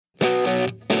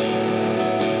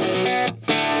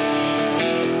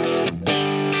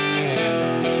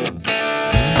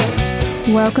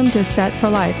Welcome to Set for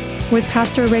Life with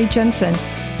Pastor Ray Jensen.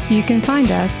 You can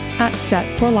find us at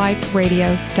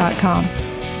setforliferadio.com.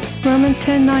 Romans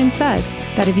 10:9 says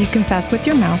that if you confess with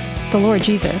your mouth the Lord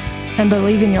Jesus and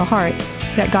believe in your heart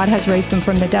that God has raised him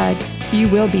from the dead, you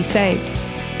will be saved.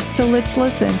 So let's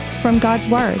listen from God's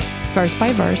Word, verse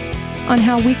by verse, on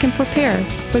how we can prepare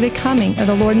for the coming of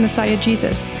the Lord and Messiah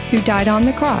Jesus, who died on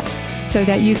the cross so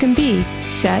that you can be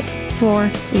set for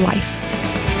life.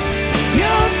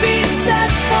 You'll be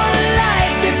set for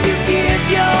life if you give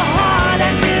your heart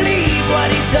and believe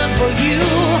what he's done for you.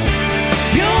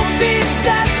 You'll be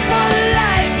set for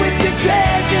life with your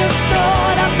treasure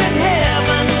stored up in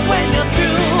heaven when you're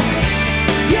through.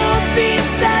 You'll be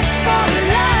set for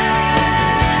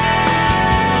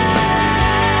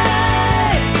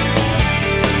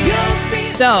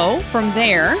life. So from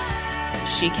there,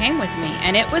 she came with me,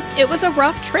 and it was a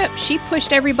rough trip. She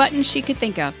pushed every button she could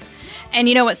think of. And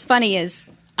you know what's funny is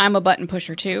I'm a button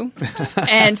pusher too,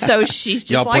 and so she's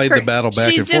just like her. The battle back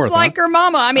she's and just forth, like her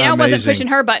mama. I mean, Amazing. I wasn't pushing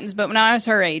her buttons, but when I was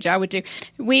her age, I would do.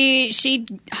 She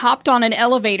hopped on an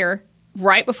elevator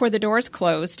right before the doors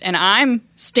closed, and I'm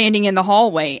standing in the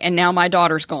hallway, and now my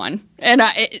daughter's gone, and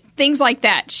things like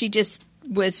that. She just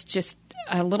was just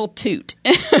a little toot,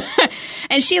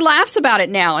 and she laughs about it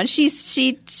now, and she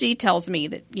tells me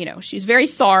that she's very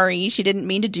sorry. She didn't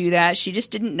mean to do that. She just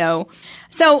didn't know.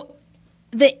 So.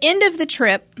 The end of the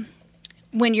trip,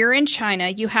 when you're in China,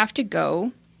 you have to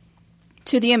go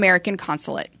to the American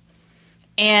consulate.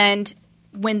 And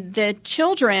when the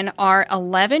children are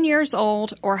 11 years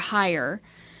old or higher,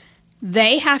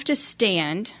 they have to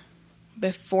stand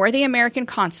before the American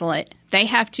consulate. They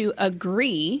have to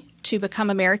agree to become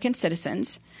American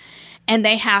citizens, and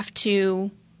they have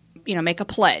to make a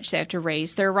pledge. They have to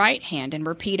raise their right hand and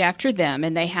repeat after them,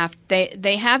 and they have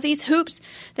these hoops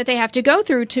that they have to go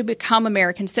through to become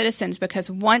American citizens,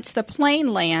 because once the plane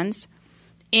lands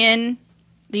in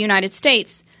the United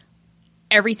States,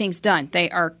 everything's done. They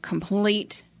are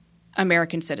complete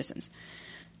American citizens.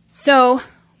 So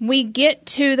we get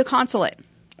to the consulate.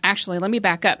 Actually, let me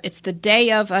back up. It's the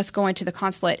day of us going to the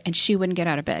consulate, and she wouldn't get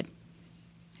out of bed.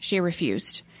 She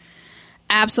refused.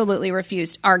 Absolutely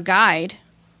refused. Our guide,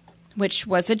 which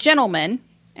was a gentleman,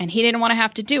 and he didn't want to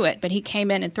have to do it, but he came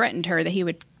in and threatened her that he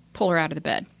would pull her out of the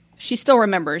bed. She still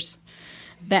remembers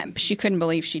that. She couldn't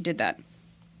believe she did that.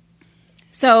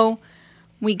 So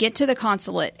we get to the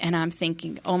consulate, and I'm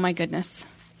thinking, oh my goodness,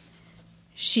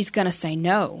 she's going to say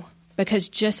no. Because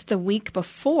just the week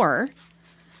before,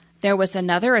 there was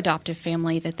another adoptive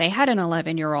family that they had an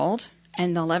 11-year-old,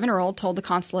 and the 11-year-old told the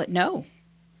consulate, no,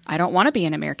 I don't want to be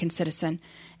an American citizen.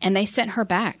 And they sent her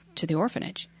back to the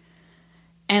orphanage.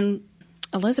 And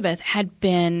Elizabeth had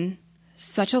been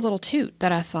such a little toot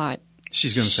that I thought,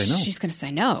 she's going to say no. She's going to say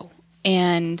no.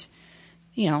 And,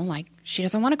 she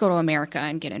doesn't want to go to America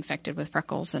and get infected with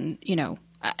freckles. And, the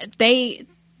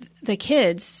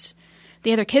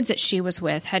other kids that she was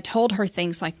with had told her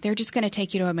things like, they're just going to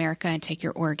take you to America and take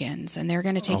your organs. And they're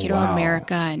going to take you to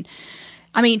America. And,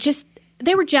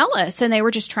 they were jealous, and they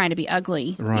were just trying to be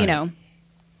ugly, right.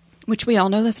 Which we all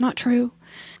know that's not true.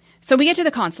 So we get to the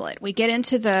consulate. We get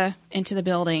into the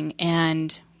building,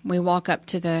 and we walk up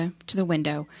to the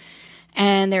window.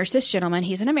 And there's this gentleman.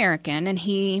 He's an American, and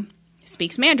he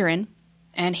speaks Mandarin.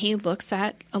 And he looks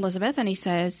at Elizabeth, and he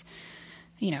says,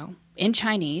 in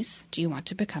Chinese, do you want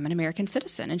to become an American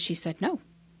citizen? And she said no.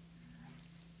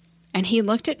 And he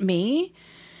looked at me,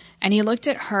 and he looked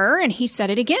at her, and he said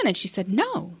it again, and she said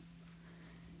no.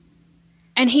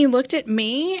 And he looked at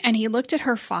me, and he looked at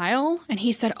her file, and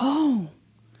he said, oh,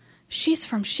 she's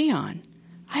from Xi'an.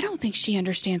 I don't think she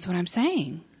understands what I'm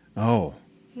saying. Oh.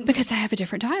 Because I have a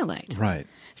different dialect. Right.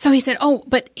 So he said, oh,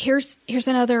 but here's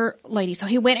another lady. So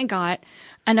he went and got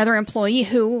another employee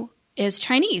who is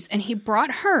Chinese, and he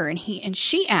brought her, and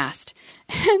she asked.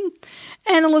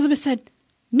 And Elizabeth said,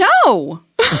 no.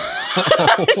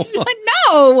 She went,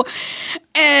 no.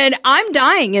 And I'm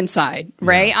dying inside,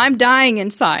 Ray. Yeah. I'm dying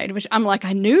inside, which I'm like,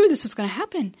 I knew this was going to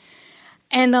happen.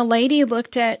 And the lady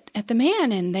looked at the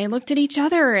man, and they looked at each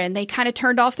other, and they kind of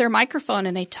turned off their microphone,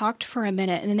 and they talked for a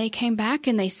minute. And then they came back,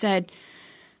 and they said,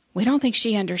 we don't think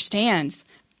she understands.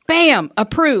 Bam!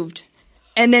 Approved.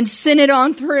 And then sent it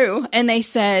on through. And they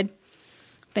said,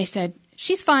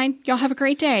 she's fine. Y'all have a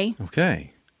great day.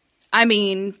 Okay.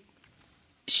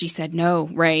 She said no,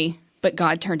 Ray, but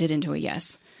God turned it into a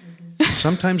yes.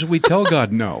 Sometimes we tell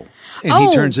God no, and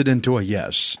He turns it into a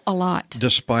yes. A lot.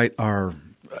 Despite our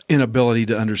inability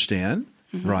to understand,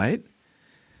 right?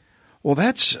 Well,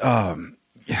 that's, I'm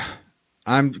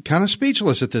kind of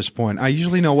speechless at this point. I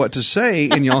usually know what to say,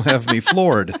 and y'all have me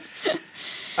floored.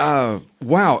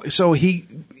 Wow. So he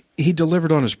he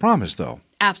delivered on his promise, though.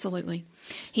 Absolutely.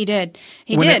 He did.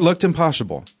 When it looked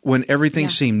impossible, when everything Yeah.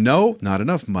 seemed no, not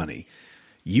enough money.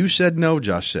 You said no,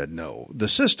 Josh said no. The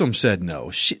system said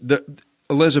no.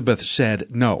 Elizabeth said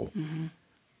no. Mm-hmm.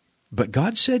 But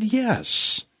God said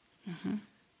yes. Mm-hmm.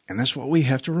 And that's what we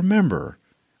have to remember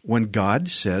when God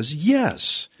says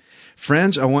yes.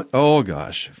 Friends,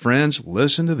 friends,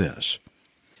 listen to this.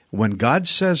 When God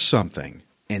says something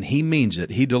and he means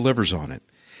it, he delivers on it.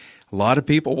 A lot of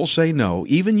people will say no.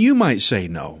 Even you might say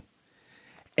no.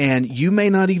 And you may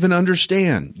not even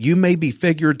understand. You may be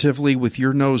figuratively with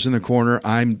your nose in the corner.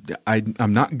 I'm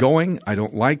not going. I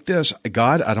don't like this.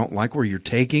 God, I don't like where you're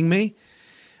taking me.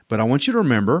 But I want you to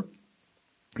remember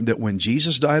that when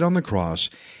Jesus died on the cross,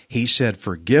 he said,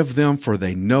 forgive them, for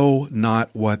they know not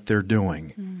what they're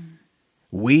doing.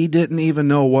 We didn't even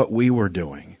know what we were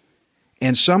doing.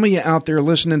 And some of you out there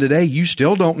listening today, you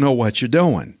still don't know what you're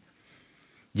doing.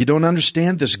 You don't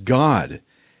understand this God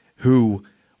who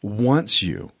wants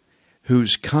you,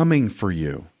 who's coming for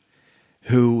you,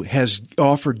 who has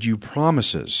offered you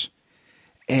promises.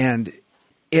 And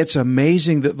it's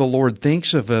amazing that the Lord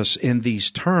thinks of us in these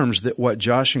terms, that what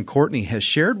Josh and Courtney has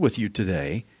shared with you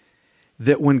today,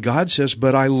 that when God says,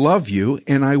 but I love you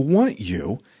and I want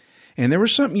you, and there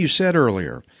was something you said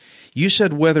earlier. You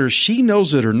said whether she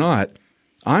knows it or not,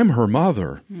 I'm her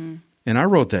mother. And I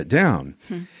wrote that down.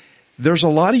 There's a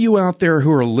lot of you out there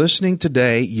who are listening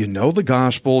today. You know the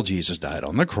gospel, Jesus died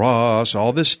on the cross,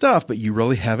 all this stuff, but you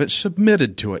really haven't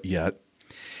submitted to it yet.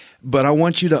 But I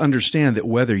want you to understand that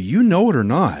whether you know it or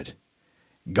not,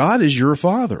 God is your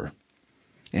Father.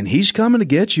 And he's coming to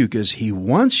get you because he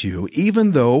wants you,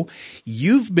 even though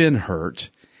you've been hurt,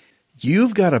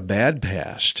 you've got a bad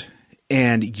past,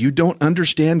 and you don't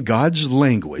understand God's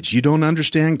language. You don't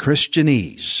understand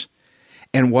Christianese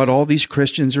and what all these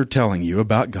Christians are telling you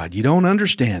about God. You don't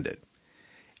understand it.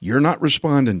 You're not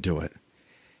responding to it.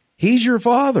 He's your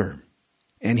Father,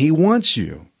 and he wants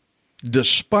you,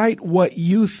 despite what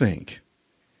you think.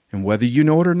 And whether you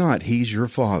know it or not, he's your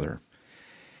Father.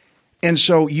 And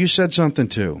so you said something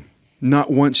too.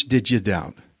 Not once did you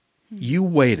doubt. You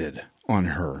waited on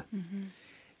her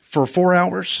for 4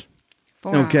 hours.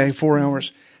 4 Okay, 4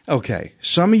 hours. Okay.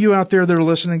 Some of you out there that are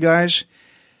listening, guys,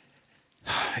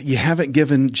 you haven't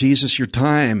given Jesus your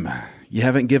time. You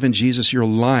haven't given Jesus your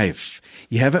life.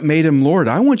 You haven't made him Lord.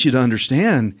 I want you to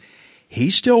understand,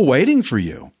 he's still waiting for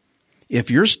you. If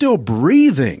you're still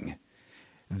breathing,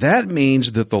 that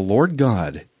means that the Lord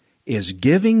God is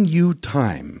giving you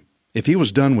time. If he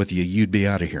was done with you, you'd be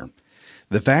out of here.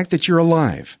 The fact that you're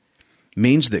alive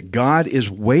means that God is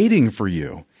waiting for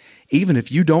you, even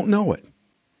if you don't know it.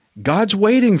 God's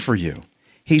waiting for you.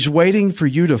 He's waiting for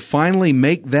you to finally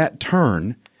make that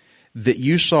turn that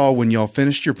you saw when y'all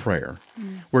finished your prayer,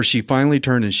 where she finally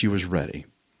turned and she was ready.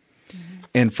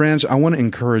 And friends, I want to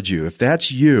encourage you, if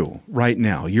that's you right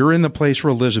now, you're in the place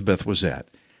where Elizabeth was at,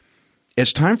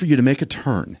 it's time for you to make a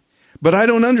turn. But I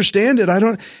don't understand it.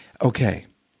 Okay.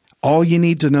 All you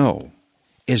need to know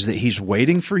is that he's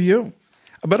waiting for you.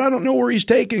 But I don't know where he's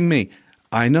taking me.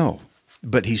 I know,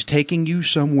 but he's taking you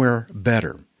somewhere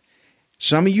better.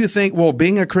 Some of you think, well,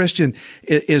 being a Christian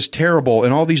is terrible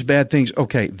and all these bad things.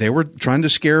 Okay, they were trying to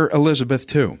scare Elizabeth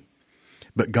too.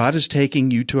 But God is taking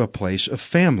you to a place of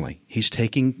family. He's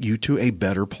taking you to a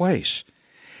better place.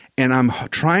 And I'm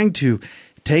trying to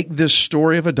take this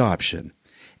story of adoption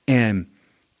and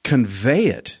convey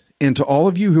it into all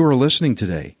of you who are listening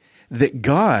today, that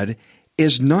God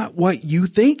is not what you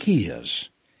think he is.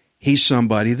 He's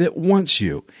somebody that wants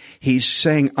you. He's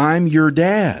saying, I'm your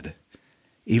dad,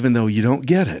 even though you don't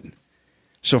get it.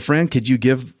 So friend, could you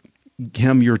give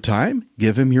him your time?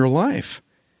 Give him your life.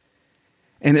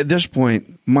 And at this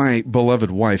point, my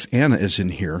beloved wife, Anna, is in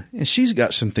here, and she's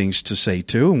got some things to say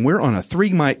too, and we're on a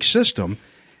 3-mic system,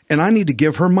 and I need to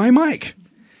give her my mic.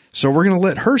 So we're going to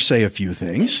let her say a few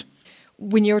things.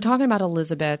 When you were talking about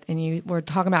Elizabeth and you were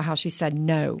talking about how she said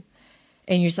no,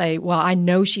 and you say, well, I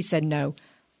know she said no,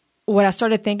 what I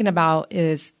started thinking about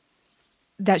is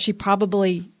that she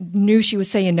probably knew she was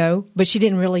saying no, but she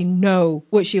didn't really know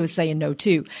what she was saying no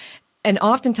to. And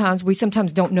oftentimes, we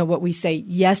sometimes don't know what we say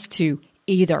yes to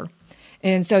either.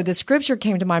 And so the scripture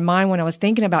came to my mind when I was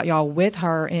thinking about y'all with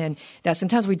her, and that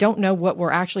sometimes we don't know what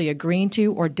we're actually agreeing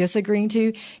to or disagreeing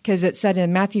to, because it said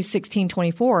in Matthew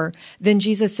 16:24, then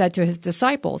Jesus said to his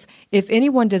disciples, if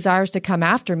anyone desires to come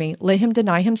after me, let him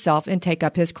deny himself and take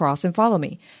up his cross and follow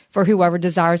me. For whoever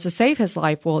desires to save his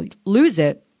life will lose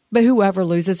it, but whoever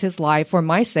loses his life for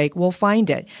my sake will find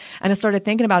it. And I started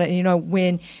thinking about it. You know,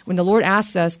 when the Lord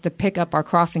asks us to pick up our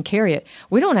cross and carry it,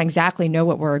 we don't exactly know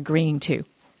what we're agreeing to.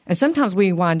 And sometimes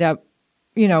we wind up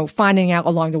finding out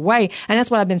along the way. And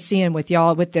that's what I've been seeing with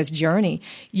y'all with this journey.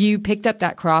 You picked up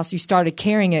that cross, you started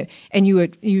carrying it, and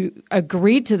you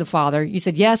agreed to the Father. You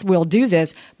said, yes, we'll do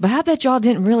this. But I bet y'all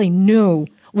didn't really know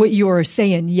what you were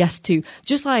saying yes to.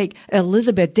 Just like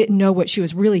Elizabeth didn't know what she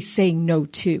was really saying no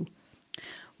to.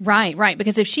 Right.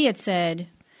 Because if she had said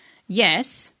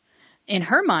yes, in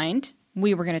her mind,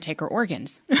 we were going to take her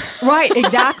organs. Right,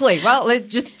 exactly. Well,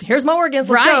 here's my organs.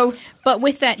 Let's go. But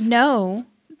with that no,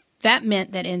 that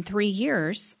meant that in 3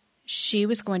 years, she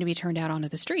was going to be turned out onto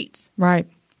the streets. Right.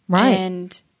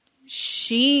 And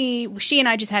she and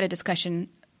I just had a discussion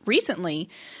recently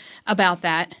about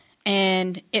that,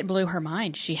 and it blew her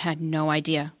mind. She had no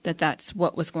idea that that's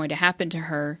what was going to happen to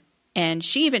her. And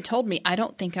she even told me, I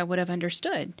don't think I would have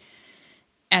understood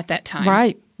at that time.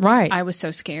 Right. I was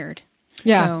so scared.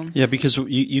 Yeah. Yeah, because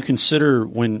you consider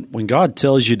when God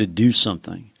tells you to do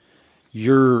something,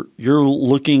 you're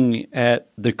looking at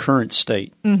the current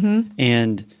state,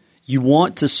 and you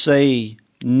want to say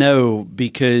no,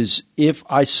 because if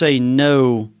I say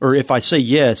no or if I say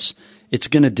yes, it's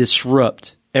going to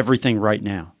disrupt everything right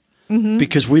now,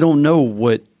 because we don't know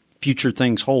what future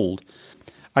things hold.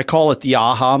 I call it the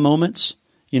aha moments.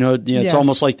 It's Yes.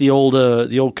 almost like the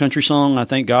old country song, I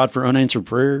thank God for unanswered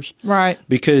prayers. Right.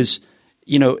 Because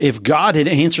if God had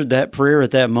answered that prayer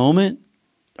at that moment,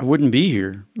 I wouldn't be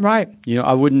here. Right.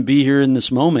 I wouldn't be here in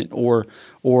this moment,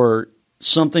 or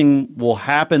something will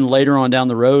happen later on down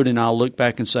the road, and I'll look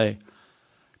back and say,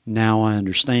 now I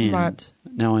understand. Right.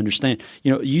 Now I understand.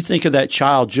 You think of that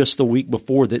child just the week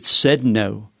before that said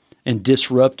no and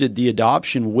disrupted the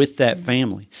adoption with that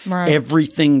family. Right.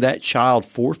 Everything that child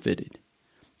forfeited,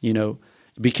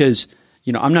 because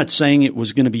I'm not saying it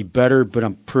was going to be better, but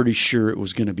I'm pretty sure it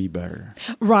was going to be better.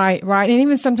 Right. And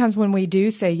even sometimes when we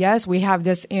do say yes, we have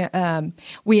this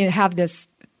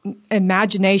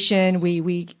imagination.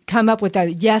 We come up with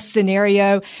a yes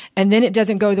scenario, and then it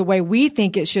doesn't go the way we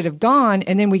think it should have gone,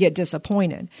 and then we get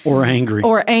disappointed. Or angry.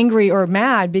 Or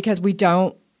mad because we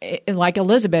don't, like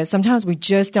Elizabeth, sometimes we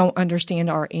just don't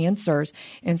understand our answers.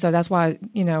 And so that's why,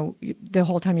 the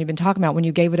whole time you've been talking about when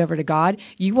you gave it over to God,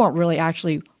 you weren't really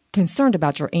actually concerned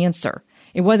about your answer.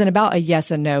 It wasn't about a yes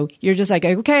and no. You're just like,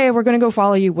 okay, we're going to go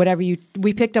follow you.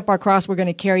 We picked up our cross. We're going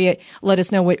to carry it. Let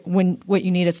us know what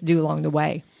you need us to do along the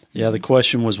way. Yeah, the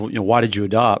question was, why did you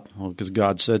adopt? Well, because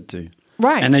God said to.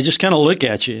 Right. And they just kind of look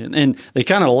at you, and they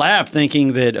kind of laugh,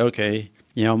 thinking that, okay,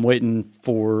 I'm waiting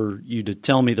for you to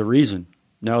tell me the reason.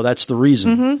 No, that's the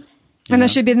reason. And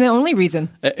that should be the only reason.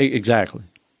 Exactly.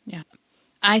 Yeah.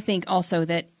 I think also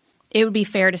that it would be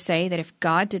fair to say that if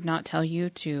God did not tell you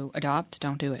to adopt,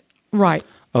 don't do it. Right.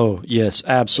 Oh, yes,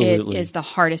 absolutely. It is the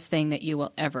hardest thing that you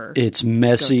will ever. It's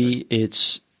messy.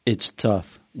 It's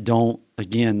tough. Don't,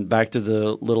 again, back to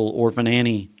the little Orphan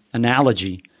Annie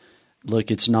analogy.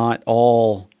 Look, it's not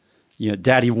all,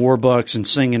 Daddy Warbucks and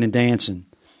singing and dancing.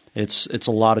 It's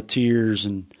a lot of tears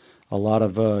and a lot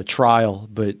of trial,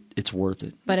 but it's worth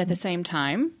it. But at the same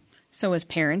time, so is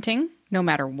parenting, no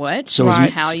matter what, so is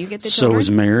how you get the children. So is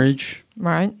marriage.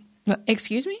 Right.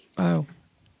 Excuse me? Oh.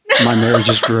 My marriage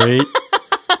is great.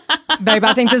 Babe,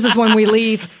 I think this is when we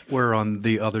leave. We're on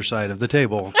the other side of the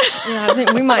table. Yeah, I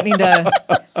think we might need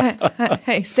to.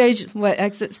 Hey,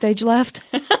 exit stage left.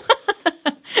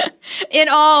 In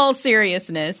all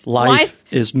seriousness, life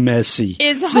is messy.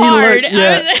 Is hard.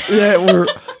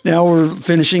 Now we're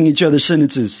finishing each other's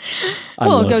sentences.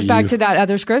 Well, it goes back to that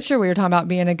other scripture we were talking about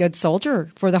being a good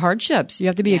soldier for the hardships. You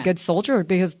have to be a good soldier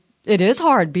because it is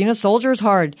hard. Being a soldier is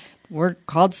hard. We're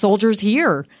called soldiers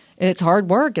here. It's hard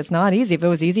work. It's not easy. If it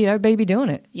was easy, everybody be doing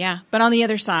it. Yeah, but on the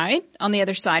other side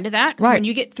of that, when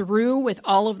you get through with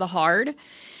all of the hard,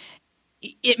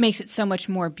 it makes it so much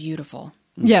more beautiful.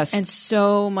 Yes. And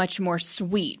so much more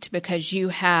sweet because you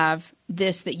have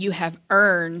this that you have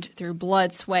earned through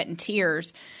blood, sweat, and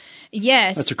tears.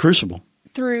 Yes. That's a crucible.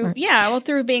 Through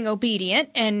being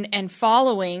obedient and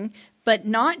following, but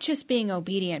not just being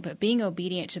obedient, but being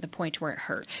obedient to the point where it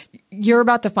hurts. You're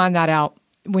about to find that out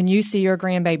when you see your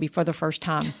grandbaby for the first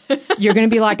time. You're going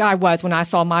to be like I was when I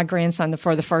saw my grandson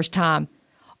for the first time.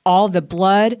 All the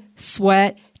blood,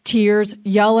 sweat, tears,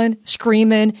 yelling,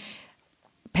 screaming,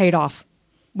 paid off.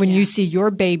 When you see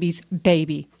your baby's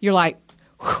baby, you're like,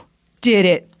 did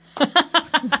it.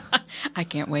 I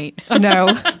can't wait. I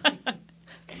know.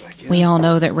 We all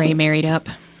know that Ray married up.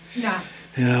 Yeah.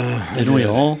 Didn't we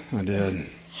all? I did.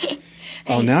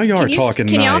 Hey, now you are talking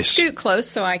nice. Can y'all scoot close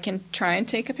so I can try and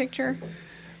take a picture?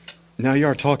 Now you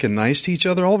are talking nice to each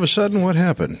other. All of a sudden, what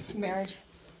happened? Marriage.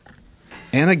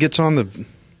 Anna gets on the...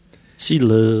 She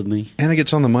loved me. Anna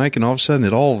gets on the mic, and all of a sudden,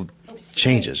 it all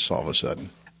changes all of a sudden.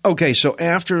 Okay, so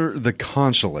after the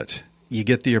consulate, You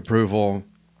get the approval.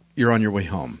 You're on your way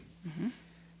home. Mm-hmm.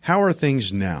 How are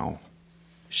things now?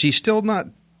 She's still not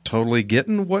totally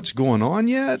getting what's going on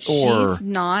yet? Or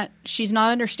She's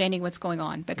not understanding what's going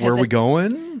on. Because where are we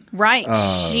going? Right.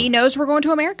 She knows we're going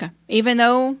to America, even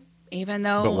though.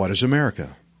 But what is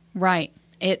America? Right.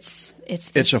 It's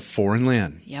a foreign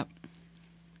land. Yep.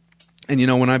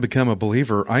 And when I become a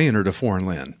believer, I entered a foreign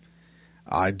land.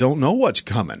 I don't know what's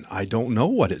coming. I don't know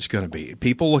what it's going to be.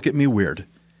 People look at me weird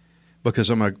because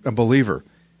I'm a believer.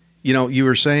 You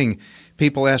were saying,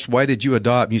 people ask, why did you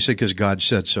adopt? And you said, because God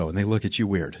said so. And they look at you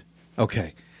weird.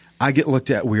 Okay. I get looked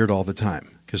at weird all the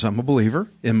time because I'm a believer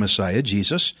in Messiah,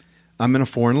 Jesus. I'm in a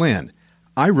foreign land.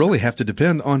 I really have to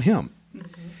depend on him.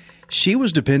 Mm-hmm. She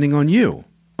was depending on you,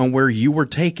 on where you were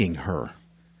taking her.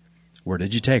 Where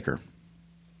did you take her?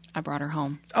 I brought her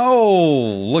home.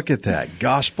 Oh, look at that.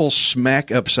 Gospel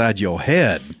smack upside your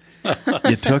head.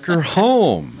 You took her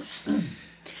home.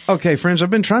 Okay, friends, I've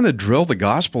been trying to drill the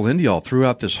gospel into y'all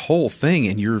throughout this whole thing,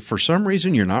 and for some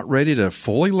reason, you're not ready to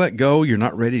fully let go. You're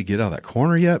not ready to get out of that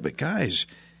corner yet. But guys,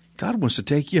 God wants to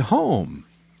take you home.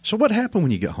 So what happened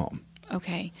when you get home?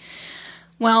 Okay.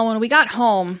 Well, when we got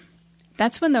home,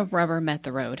 that's when the rubber met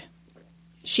the road.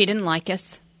 She didn't like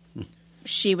us.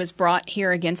 She was brought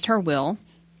here against her will.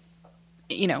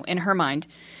 In her mind,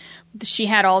 she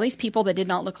had all these people that did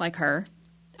not look like her.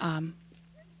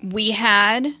 We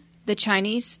had the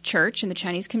Chinese church and the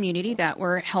Chinese community that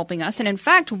were helping us. And in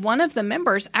fact, one of the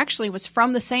members actually was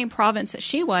from the same province that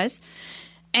she was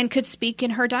and could speak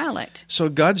in her dialect. So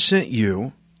God sent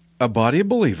you a body of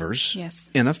believers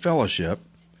in a fellowship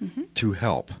to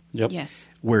help. Yep. Yes.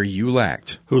 Where you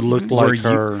lacked. Who looked like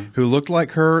her. Who looked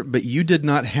like her, but you did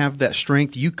not have that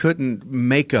strength. You couldn't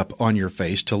make up on your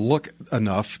face to look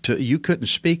enough. You couldn't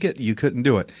speak it. You couldn't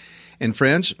do it. And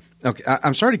friends, okay,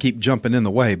 I'm sorry to keep jumping in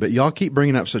the way, but y'all keep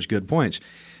bringing up such good points.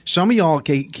 Some of y'all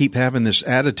keep having this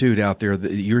attitude out there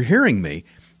that you're hearing me.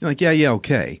 You're like, yeah,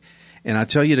 okay. And I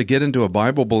tell you to get into a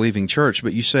Bible-believing church,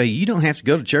 but you say you don't have to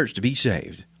go to church to be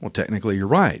saved. Well, technically you're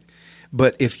right.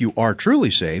 But if you are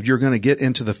truly saved, you're going to get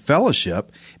into the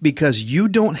fellowship because you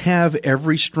don't have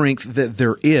every strength that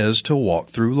there is to walk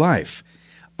through life.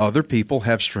 Other people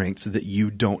have strengths that you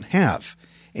don't have,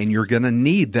 and you're going to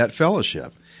need that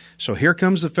fellowship. So here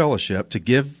comes the fellowship to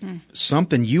give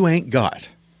something you ain't got.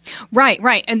 Right.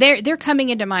 And they're coming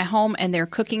into my home and they're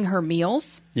cooking her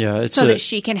meals that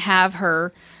she can have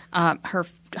her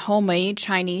homemade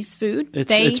Chinese food.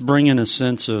 It's bringing a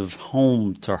sense of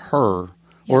home to her.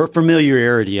 Or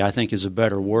familiarity, I think, is a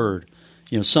better word.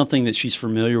 Something that she's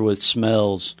familiar with,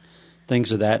 smells,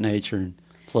 things of that nature. And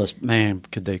plus, man,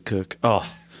 could they cook? Oh,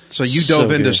 so you dove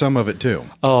into some of it too.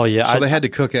 Oh yeah. So they had to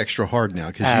cook extra hard now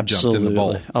because you jumped in the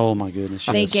bowl. Oh my goodness.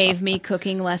 They gave me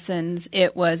cooking lessons.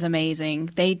 It was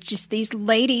amazing. These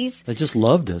ladies. They just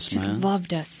loved us, man.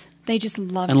 Loved us. They just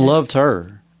loved us. And loved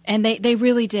her. And they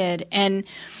really did. And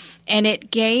it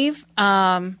gave,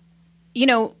 like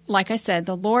I said,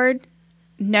 the Lord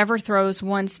never throws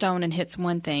one stone and hits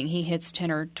one thing. He hits 10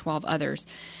 or 12 others.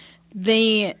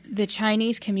 The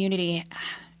Chinese community,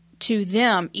 to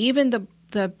them, even the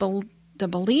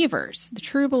believers, the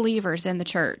true believers in the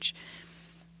church,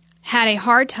 had a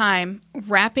hard time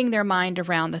wrapping their mind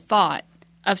around the thought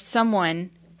of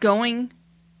someone going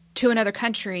to another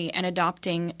country and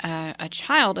adopting a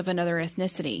child of another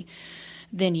ethnicity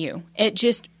than you. It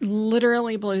just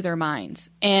literally blew their minds.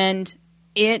 And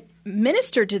it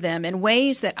ministered to them in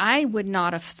ways that I would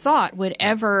not have thought would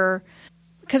ever,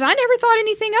 because I never thought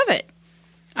anything of it.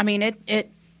 I mean,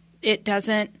 it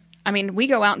doesn't, I mean, we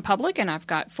go out in public and I've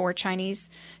got 4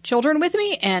 Chinese children with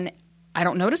me and I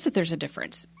don't notice that there's a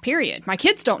difference, period. My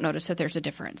kids don't notice that there's a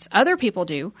difference. Other people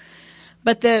do.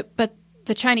 But the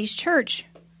Chinese church,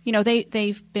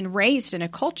 they've been raised in a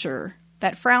culture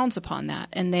that frowns upon that,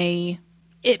 and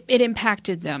it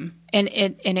impacted them. And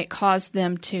it caused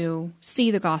them to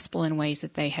see the gospel in ways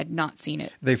that they had not seen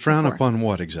it. They frown before. upon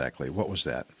what exactly? What was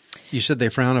that? You said they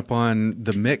frown upon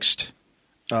the mixed.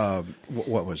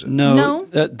 What was it? No.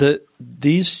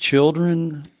 These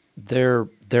children, they're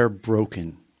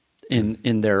broken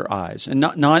in their eyes, and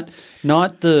not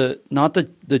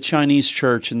the Chinese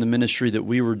church and the ministry that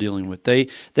we were dealing with. They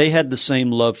had the same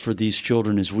love for these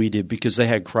children as we did because they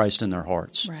had Christ in their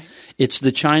hearts. Right. It's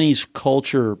the Chinese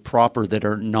culture proper that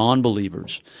are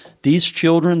non-believers. These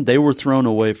children, they were thrown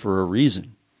away for a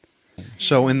reason.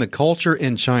 So in the culture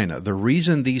in China, the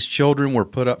reason these children were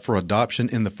put up for adoption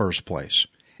in the first place,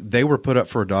 they were put up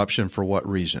for adoption for what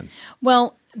reason?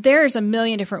 Well, there's a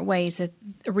million different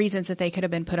reasons that they could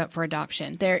have been put up for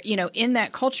adoption. They're, in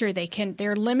that culture,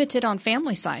 they're limited on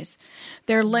family size.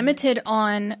 They're limited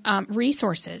on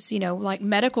resources, like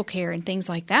medical care and things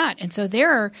like that. And so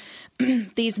there are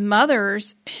these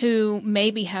mothers who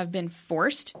maybe have been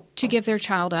forced to give their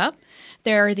child up.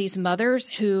 There are these mothers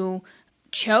who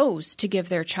chose to give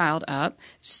their child up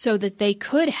so that they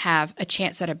could have a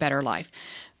chance at a better life.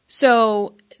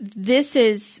 So this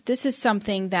is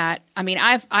something that,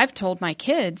 I've told my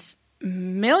kids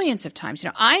millions of times,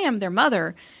 I am their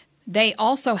mother. They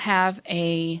also have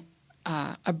a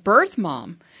birth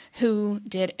mom who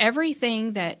did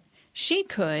everything that she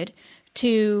could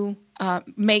to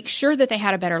make sure that they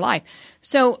had a better life.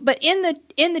 So, but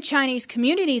in the Chinese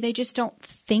community, they just don't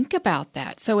think about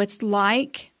that. So it's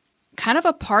like kind of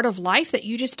a part of life that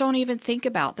you just don't even think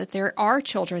about, that there are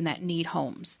children that need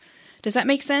homes. Does that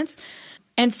make sense?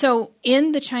 And so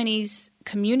in the Chinese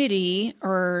community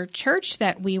or church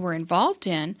that we were involved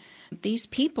in, these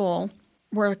people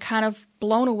were kind of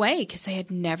blown away because they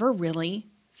had never really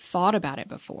thought about it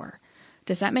before.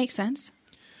 Does that make sense?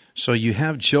 So you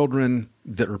have children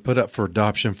that are put up for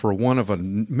adoption for one of a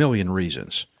million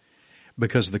reasons.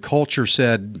 Because the culture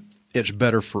said it's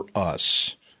better for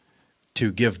us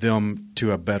to give them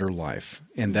to a better life.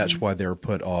 And that's why they're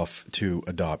put off to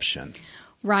adoption.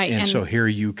 Right. And so here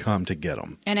you come to get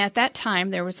them. And at that time,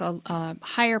 there was a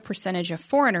higher percentage of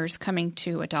foreigners coming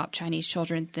to adopt Chinese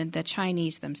children than the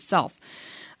Chinese themselves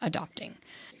adopting.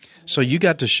 So you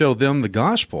got to show them the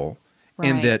gospel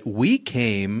and Right. that we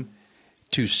came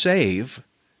to save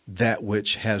that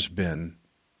which has been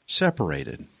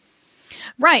separated.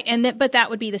 Right. But that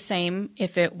would be the same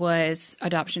if it was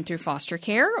adoption through foster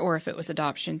care or if it was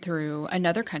adoption through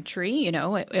another country.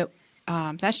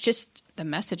 That's just the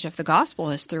message of the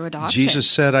gospel is through adoption. Jesus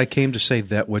said, I came to save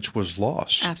that which was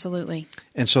lost. Absolutely.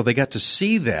 And so they got to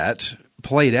see that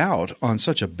played out on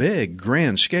such a big,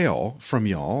 grand scale from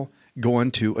y'all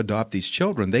going to adopt these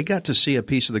children. They got to see a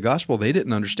piece of the gospel they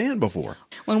didn't understand before.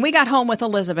 When we got home with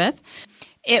Elizabeth,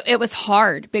 it was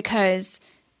hard because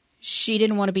she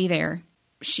didn't want to be there.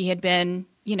 She had been,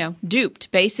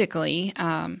 duped, basically,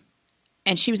 and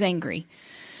she was angry.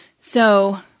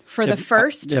 So for the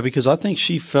first... Yeah, because I think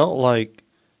she felt like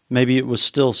maybe it was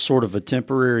still sort of a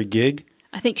temporary gig.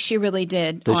 I think she really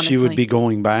did, that honestly. she would be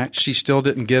going back. She still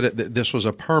didn't get it that this was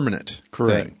a permanent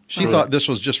Correct. thing. She thought this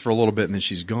was just for a little bit and then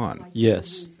she's gone.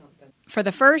 Yes. For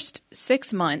the first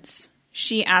 6 months,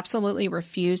 she absolutely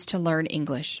refused to learn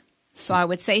English. So I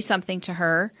would say something to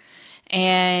her,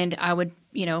 and I would,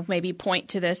 maybe point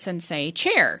to this and say,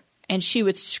 chair. And she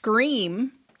would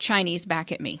scream Chinese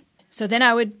back at me. So then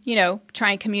I would,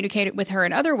 try and communicate it with her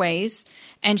in other ways,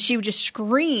 and she would just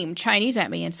scream Chinese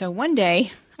at me. And so one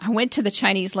day I went to the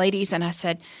Chinese ladies and I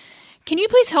said, can you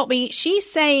please help me?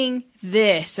 She's saying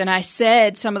this. And I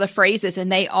said some of the phrases,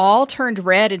 and they all turned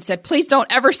red and said, please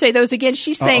don't ever say those again.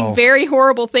 She's saying very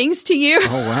horrible things to you. Oh,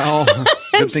 wow.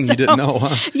 Good thing you didn't know,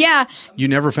 huh? Yeah. You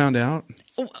never found out?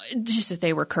 Just that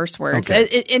they were curse words.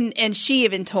 Okay. And she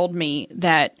even told me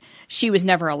that she was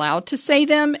never allowed to say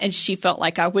them, and she felt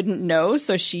like I wouldn't know,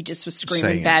 so she just was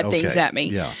screaming bad things at me.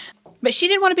 Yeah. But she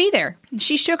didn't want to be there.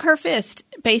 She shook her fist,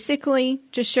 basically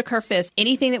just shook her fist.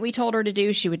 Anything that we told her to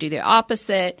do, she would do the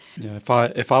opposite. Yeah,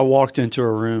 if I walked into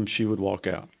a room, she would walk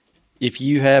out. If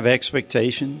you have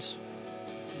expectations,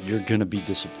 you're going to be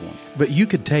disappointed. But you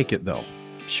could take it, though.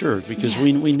 Sure, because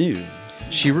we knew.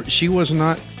 She was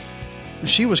not.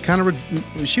 She was kind of.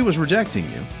 She was rejecting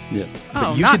you. Yes.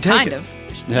 Oh, you not could take kind it. of.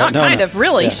 No, Not kind no. of,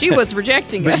 really. Yeah. She was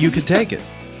rejecting us. But you could take it.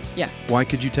 Yeah. Why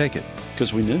could you take it?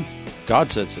 Because we knew. God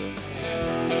said so.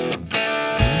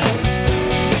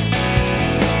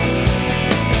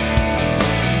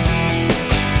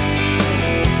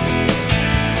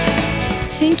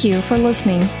 Thank you for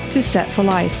listening to Set for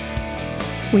Life.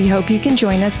 We hope you can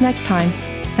join us next time,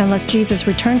 unless Jesus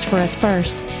returns for us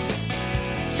first.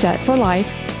 Set for Life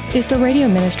is the radio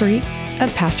ministry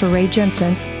of Pastor Ray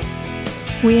Jensen.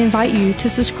 We invite you to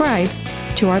subscribe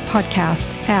to our podcast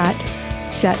at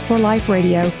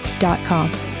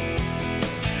setforliferadio.com.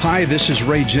 Hi, this is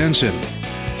Ray Jensen.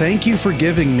 Thank you for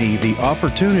giving me the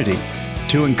opportunity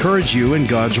to encourage you in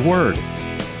God's Word.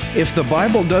 If the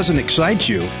Bible doesn't excite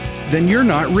you, then you're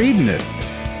not reading it.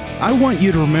 I want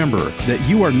you to remember that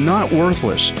you are not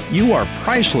worthless. You are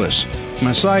priceless.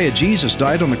 Messiah Jesus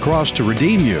died on the cross to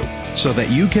redeem you so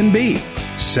that you can be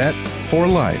set for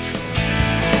life.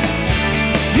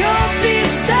 You'll be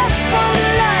set for